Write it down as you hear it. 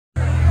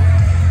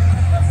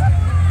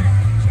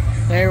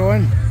Hey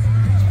everyone,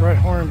 it's Brett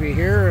Hornby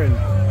here, and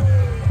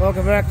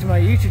welcome back to my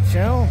YouTube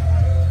channel.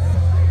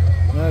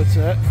 That's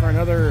it for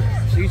another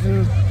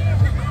season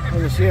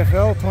in the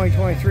CFL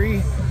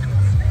 2023,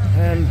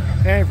 and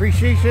fan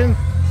appreciation,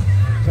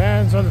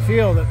 fans on the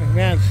field at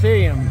McMahon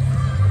Stadium.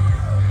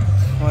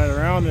 Flying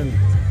around and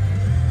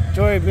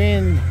enjoy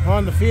being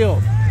on the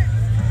field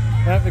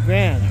at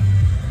McMahon.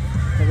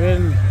 I've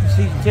been a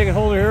season ticket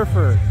holder here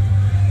for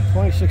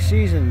 26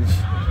 seasons.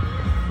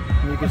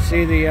 You can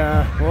see the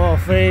Wall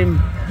of Fame.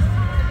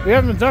 We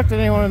haven't inducted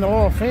anyone in the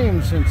Wall of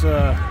Fame since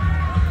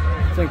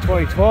I think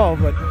 2012,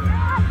 but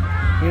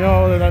you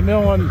know that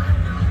middle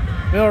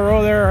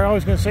row there, I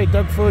was going to say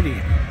Doug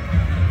Flutie,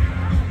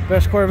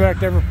 best quarterback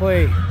to ever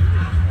play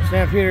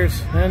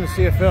Stampeders and the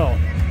CFL.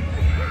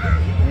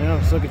 You know,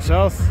 let's look at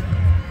south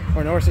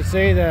or north to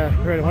say the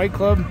Red and White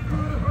Club.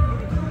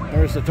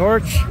 There's the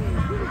torch.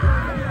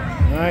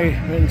 And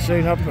I've been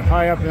sitting up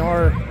high up in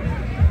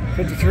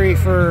R53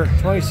 for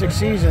 26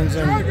 seasons,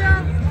 and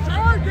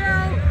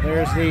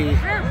there's the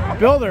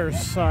builders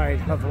side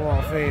of the Wall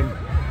of Fame.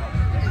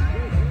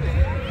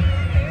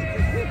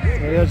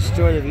 So let's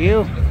enjoy the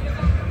view.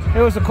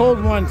 It was a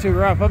cold one to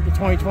wrap up the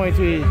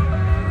 2023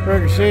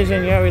 regular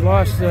season. Yeah, we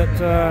lost at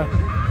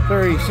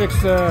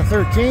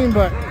 36-13,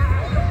 but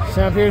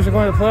Stampeders are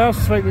going to the playoffs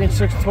despite being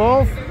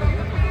 6-12.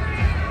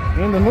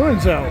 And the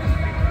moon's out.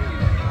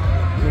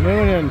 The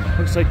moon and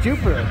looks like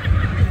Jupiter.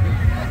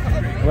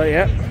 But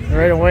yeah,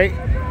 red and white.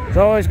 It's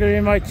always going to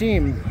be my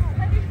team.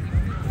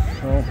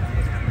 So,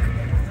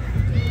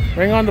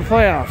 bring on the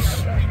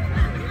playoffs.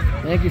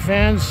 Thank you,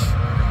 fans.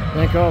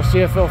 Thank all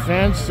CFL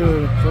fans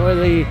to enjoy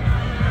the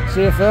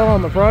CFL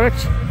and the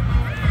product.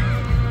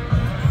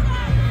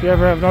 If you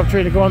ever have an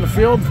opportunity to go on the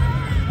field,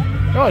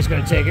 you're always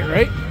going to take it,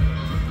 right?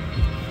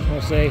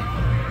 I'll say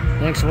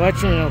thanks for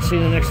watching, and I'll see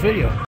you in the next video.